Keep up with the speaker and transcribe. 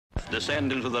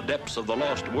descend into the depths of the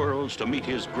lost worlds to meet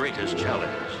his greatest challenge.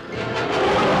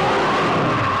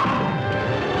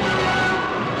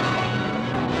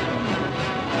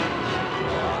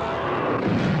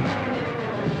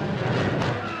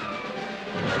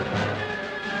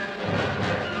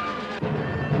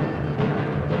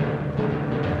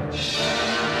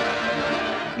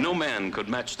 No man could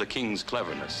match the king's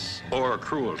cleverness or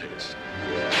cruelties.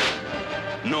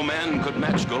 No man could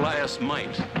match Goliath's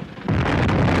might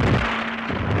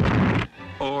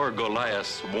or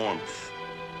Goliath's warmth.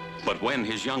 But when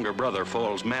his younger brother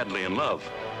falls madly in love,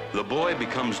 the boy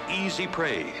becomes easy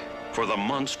prey for the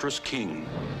monstrous king,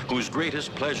 whose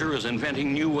greatest pleasure is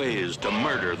inventing new ways to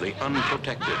murder the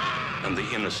unprotected and the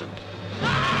innocent,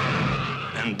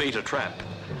 and bait a trap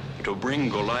to bring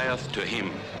Goliath to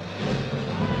him.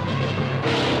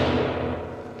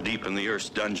 Deep in the earth's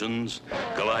dungeons,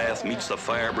 Goliath meets the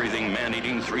fire-breathing,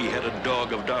 man-eating, three-headed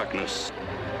dog of darkness.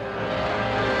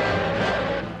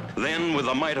 Then, with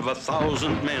the might of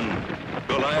 1,000 men,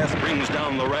 Goliath brings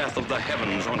down the wrath of the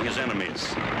heavens on his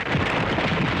enemies.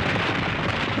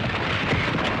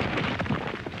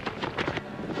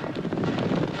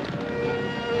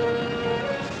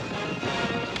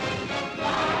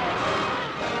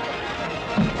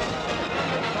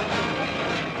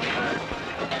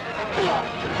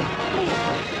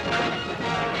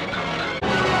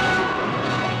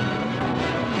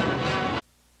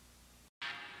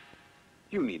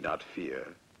 You need not fear.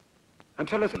 And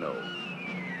tell us no.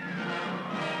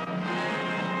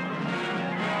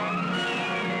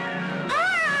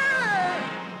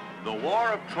 The War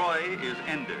of Troy is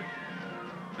ended.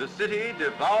 The city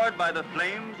devoured by the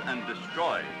flames and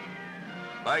destroyed.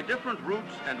 By different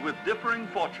routes and with differing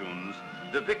fortunes,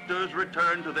 the victors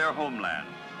return to their homeland.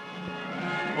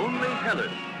 Only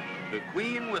Helen, the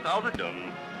queen without a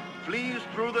kingdom, flees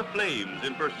through the flames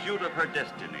in pursuit of her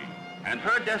destiny. And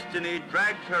her destiny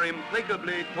drags her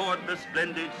implacably toward the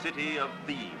splendid city of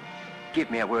Thebes. Give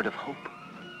me a word of hope,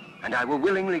 and I will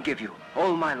willingly give you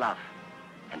all my love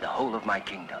and the whole of my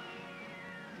kingdom.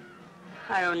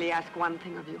 I only ask one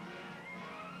thing of you.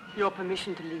 Your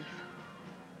permission to leave.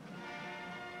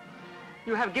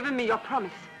 You have given me your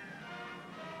promise.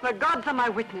 The gods are my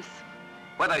witness.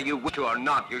 Whether you wish to or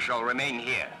not, you shall remain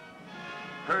here.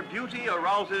 Her beauty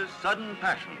arouses sudden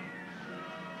passion.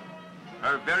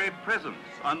 Her very presence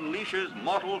unleashes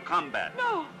mortal combat.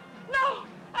 No! No!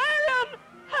 Arion!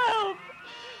 Help!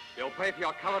 You'll pay for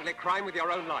your cowardly crime with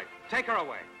your own life. Take her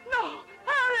away. No!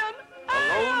 Arion!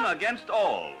 Alone against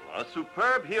all, a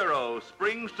superb hero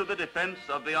springs to the defense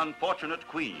of the unfortunate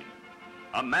queen.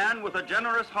 A man with a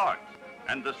generous heart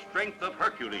and the strength of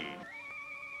Hercules.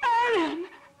 Arion!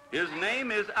 His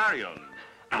name is Arion.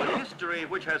 The history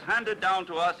which has handed down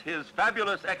to us his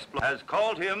fabulous exploit has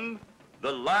called him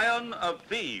the Lion of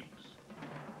Thebes.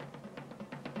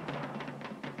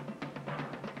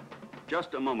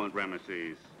 Just a moment,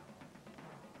 Ramesses.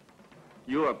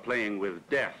 You are playing with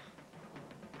death.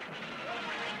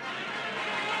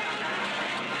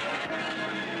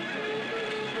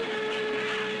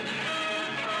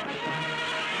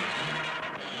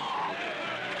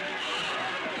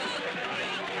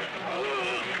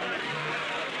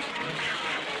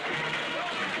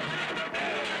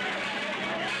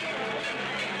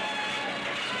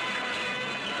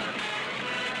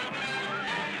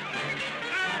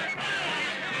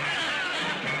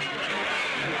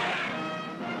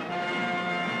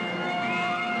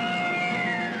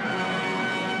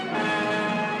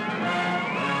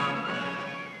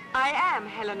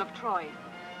 Helen of Troy,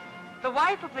 the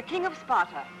wife of the King of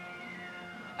Sparta.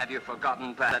 Have you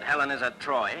forgotten that Helen is at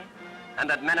Troy, and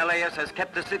that Menelaus has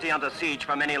kept the city under siege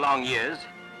for many long years?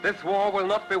 This war will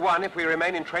not be won if we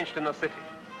remain entrenched in the city.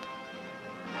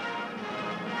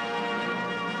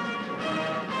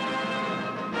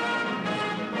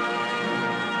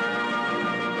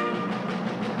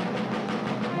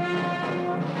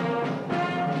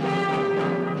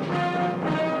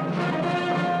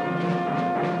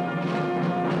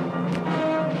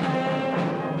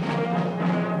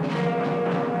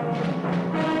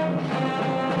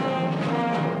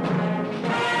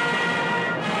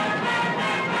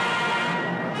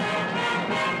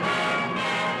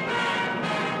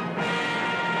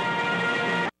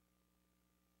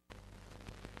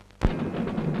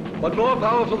 But more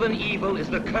powerful than evil is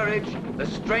the courage, the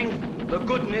strength, the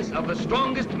goodness of the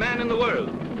strongest man in the world,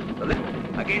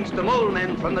 against the mole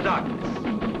men from the darkness.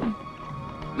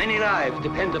 Many lives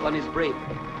depend upon his bravery.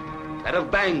 That of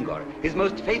Bangor, his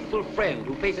most faithful friend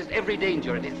who faces every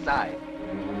danger at his side.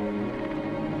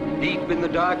 Deep in the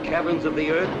dark caverns of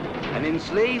the earth, an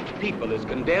enslaved people is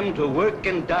condemned to work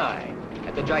and die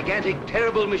at the gigantic,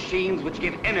 terrible machines which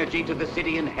give energy to the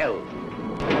city in hell.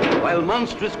 While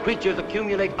monstrous creatures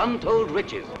accumulate untold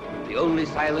riches, the only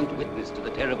silent witness to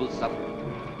the terrible suffering.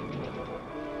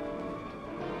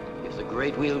 If the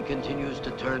great wheel continues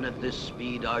to turn at this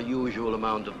speed, our usual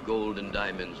amount of gold and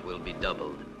diamonds will be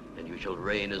doubled, and you shall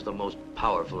reign as the most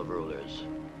powerful of rulers.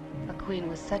 A queen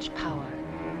with such power,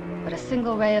 but a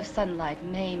single ray of sunlight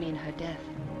may mean her death.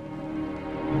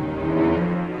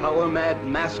 Power-mad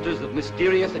masters of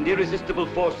mysterious and irresistible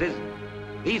forces,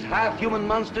 these half-human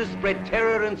monsters spread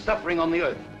terror and suffering on the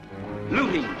earth.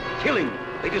 Looting, killing,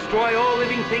 they destroy all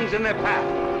living things in their path.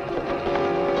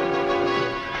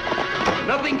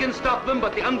 Nothing can stop them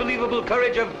but the unbelievable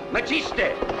courage of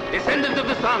Machiste, descendant of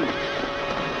the sun.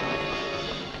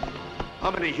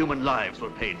 How many human lives were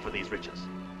paid for these riches?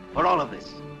 For all of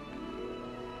this?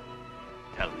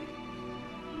 Tell me,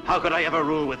 how could I ever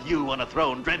rule with you on a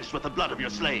throne drenched with the blood of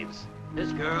your slaves?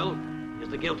 This girl is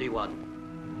the guilty one.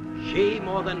 She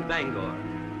more than Bangor.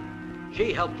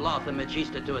 She helped Loth and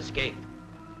Machista to escape.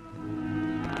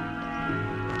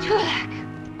 Tulak!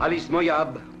 Alice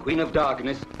Moyab, Queen of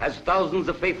Darkness, has thousands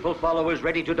of faithful followers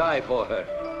ready to die for her.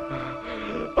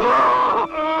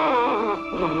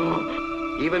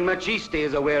 Even Machiste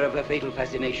is aware of her fatal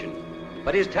fascination.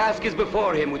 But his task is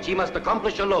before him, which he must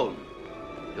accomplish alone.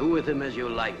 Do with him as you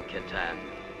like, Catan,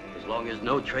 as long as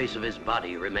no trace of his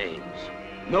body remains.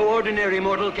 No ordinary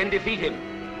mortal can defeat him.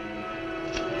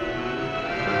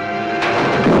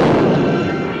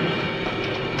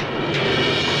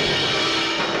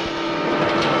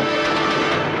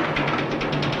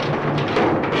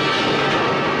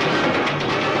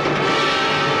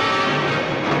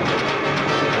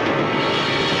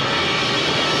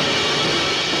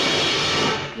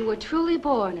 You were truly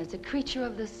born as a creature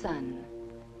of the sun.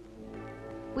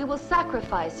 We will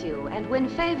sacrifice you and win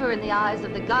favor in the eyes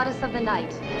of the goddess of the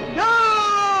night.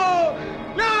 No!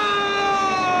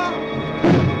 No!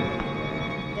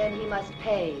 Then he must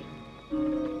pay.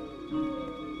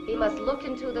 He must look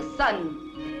into the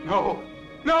sun. No!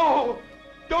 No!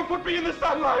 Don't put me in the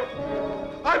sunlight!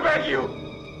 I beg you!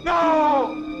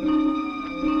 No!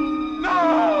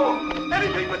 No!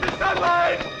 Anything but the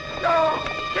sunlight! No!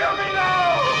 Kill me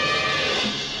now!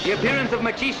 The appearance of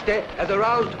Machiste has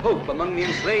aroused hope among the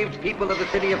enslaved people of the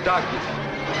City of Darkness.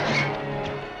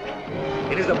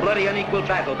 It is a bloody, unequal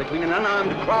battle between an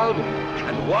unarmed crowd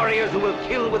and warriors who will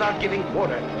kill without giving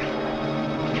quarter.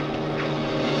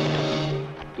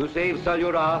 To save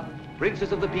Salyura,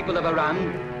 princess of the people of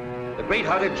Aran, the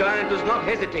great-hearted giant does not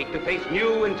hesitate to face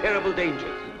new and terrible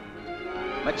dangers.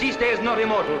 Machiste is not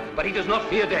immortal, but he does not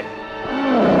fear death.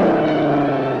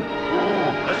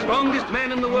 The strongest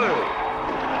man in the world,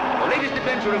 the latest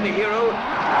adventure of the hero,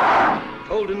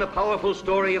 told in the powerful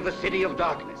story of the City of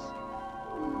Darkness.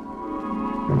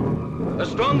 The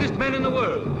strongest man in the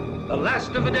world, the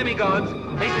last of the demigods,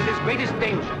 faces his greatest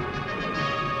danger.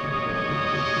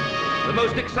 The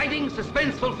most exciting,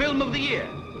 suspenseful film of the year.